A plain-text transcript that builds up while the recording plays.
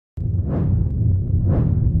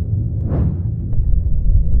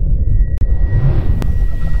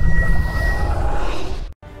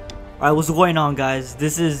Alright, what's going on, guys?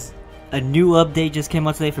 This is a new update just came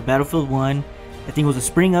out today for Battlefield 1. I think it was a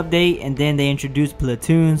spring update, and then they introduced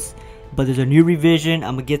platoons. But there's a new revision.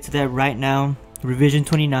 I'm gonna get to that right now. Revision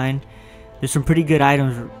 29. There's some pretty good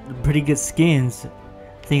items, pretty good skins.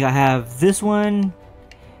 I think I have this one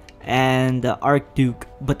and the Archduke,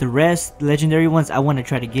 but the rest, legendary ones, I want to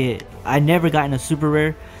try to get. I never gotten a super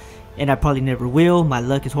rare, and I probably never will. My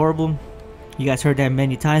luck is horrible. You guys heard that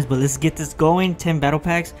many times, but let's get this going. 10 battle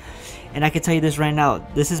packs, and I can tell you this right now,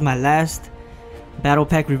 this is my last battle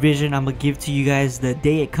pack revision. I'm gonna give to you guys the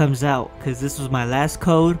day it comes out, because this was my last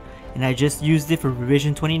code and I just used it for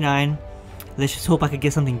revision 29. Let's just hope I could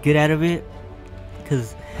get something good out of it,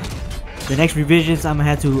 because the next revisions I'm gonna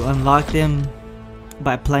have to unlock them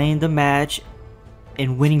by playing the match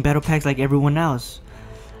and winning battle packs like everyone else.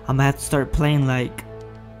 I'm gonna have to start playing like...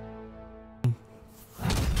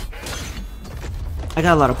 I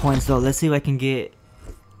got a lot of points though. Let's see if I can get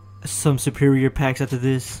some superior packs after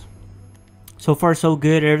this. So far so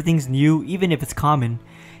good. Everything's new. Even if it's common,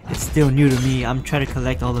 it's still new to me. I'm trying to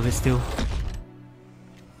collect all of it still.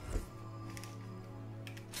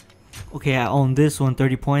 Okay, I own this one.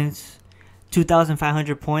 30 points.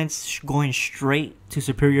 2,500 points going straight to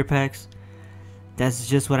superior packs. That's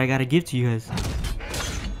just what I gotta give to you guys.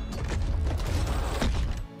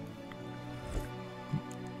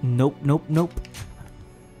 Nope, nope, nope.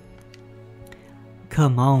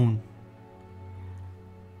 Come on.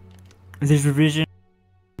 This revision,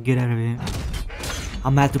 get out of it.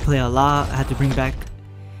 I'm gonna have to play a lot. I have to bring back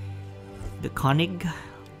the Koenig.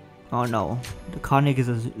 Oh no, the Koenig is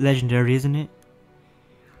a legendary, isn't it?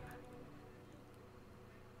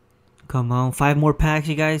 Come on, 5 more packs,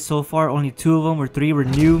 you guys. So far, only 2 of them or 3 were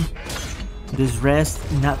new. This rest,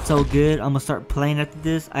 not so good. I'm gonna start playing after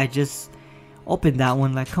this. I just opened that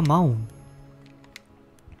one, like, come on.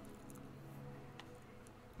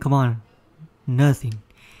 Come on. Nothing.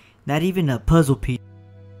 Not even a puzzle piece.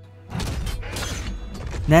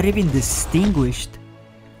 Not even distinguished.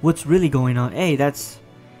 What's really going on? Hey, that's...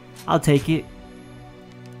 I'll take it.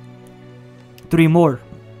 3 more.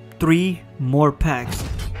 3 more packs.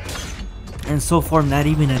 And so far, not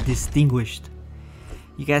even a distinguished.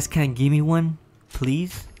 You guys can't give me one?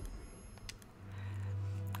 Please?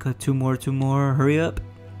 Got 2 more, 2 more. Hurry up.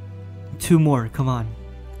 2 more, come on.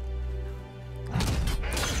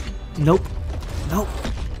 Nope. Nope.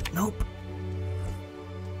 Nope.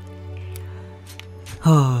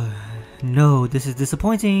 Oh, no, this is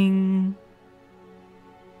disappointing.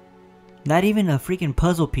 Not even a freaking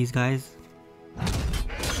puzzle piece, guys.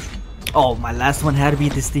 Oh, my last one had to be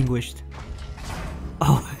distinguished.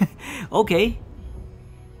 Oh, okay.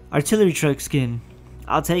 Artillery truck skin.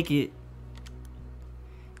 I'll take it.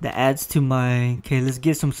 That adds to my... Okay, let's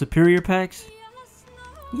get some superior packs.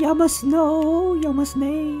 You must know, you must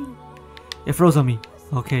name. It froze on me.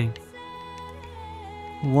 Okay.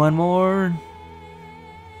 1 more.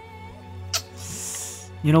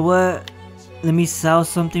 You know what? Let me sell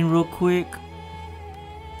something real quick.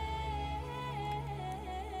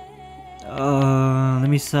 Let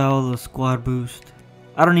me sell the squad boost.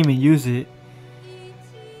 I don't even use it.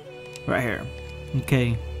 Right here.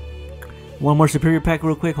 Okay. 1 more superior pack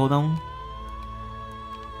real quick. Hold on.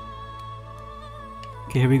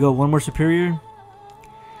 Okay, here we go. 1 more superior.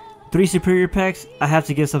 3 superior packs. I have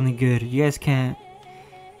to get something good. You guys can't.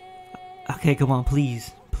 Okay, come on,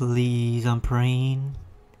 please. Please, I'm praying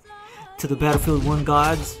to the Battlefield 1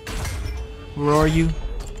 gods. Where are you?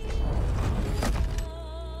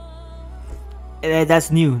 That's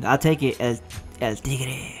new. I'll take it. El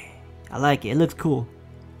Tigre. I like it. It looks cool.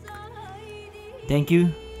 Thank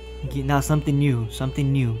you. Now something new.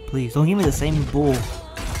 Something new. Please, don't give me the same bull.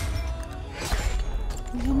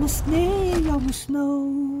 You must know. You must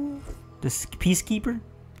know. The Peacekeeper?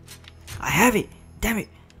 I have it! Damn it!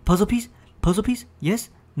 Puzzle piece? Puzzle piece?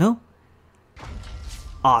 Yes? No?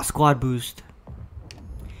 Ah, squad boost.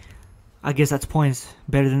 I guess that's points.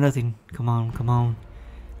 Better than nothing. Come on, come on.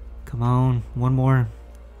 Come on. 1 more.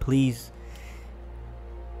 Please.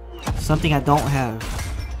 Something I don't have.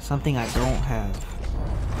 Something I don't have.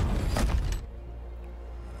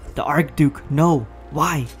 The Archduke. No.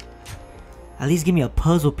 Why? At least give me a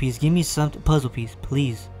puzzle piece. Give me some puzzle piece,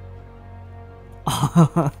 please.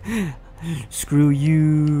 Screw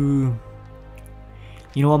you.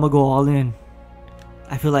 You know what? I'm gonna go all in.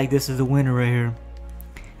 I feel like this is the winner right here.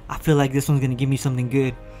 I feel like this one's gonna give me something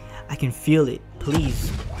good. I can feel it.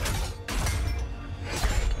 Please.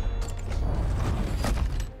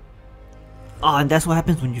 Oh, and that's what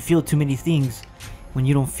happens when you feel too many things. When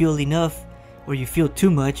you don't feel enough, or you feel too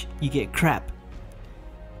much, you get crap.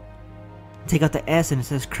 Take out the S and it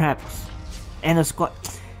says craps. And a squad.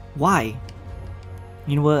 Why?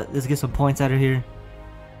 You know what? Let's get some points out of here.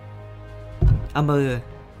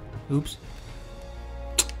 Oops.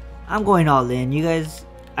 I'm going all in. You guys,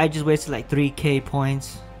 I just wasted like 3k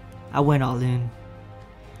points. I went all in.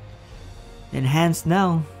 Enhanced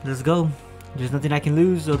now. Let's go. There's nothing I can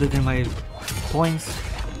lose other than my points.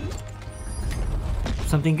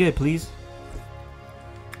 Something good, please.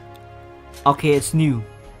 Okay, it's new.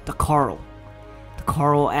 The Carl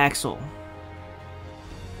Axle.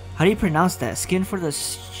 How do you pronounce that? Skin for the...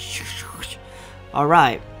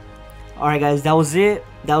 Alright, guys, that was it.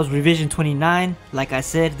 That was revision 29. Like I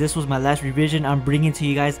said, this was my last revision. I'm bringing to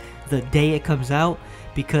you guys the day it comes out,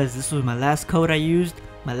 because this was my last code I used,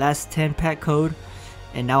 my last 10 pack code,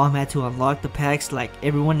 and now I'm had to unlock the packs like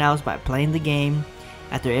everyone else by playing the game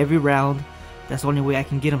after every round. That's the only way I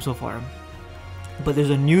can get them so far. But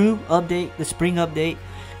there's a new update, the spring update,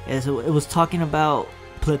 as it was talking about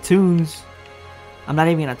platoons. I'm not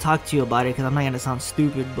even gonna talk to you about it because I'm not gonna sound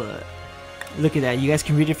stupid, but look at that. You guys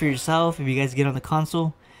can read it for yourself. If you guys get on the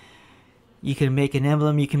console, you can make an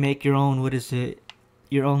emblem. You can make your own, what is it,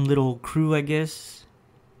 your own little crew, I guess.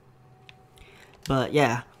 But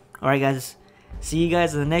yeah, alright guys, see you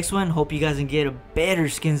guys in the next one. Hope you guys can get better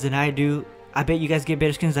skins than I do. I bet you guys get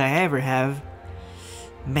better skins than I ever have,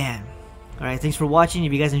 man. Alright, thanks for watching.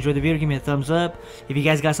 If you guys enjoyed the video, give me a thumbs up. If you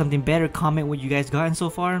guys got something better, comment what you guys gotten so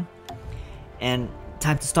far. And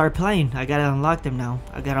time to start playing. I gotta unlock them now.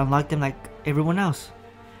 I gotta unlock them like everyone else.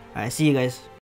 Alright, see you guys.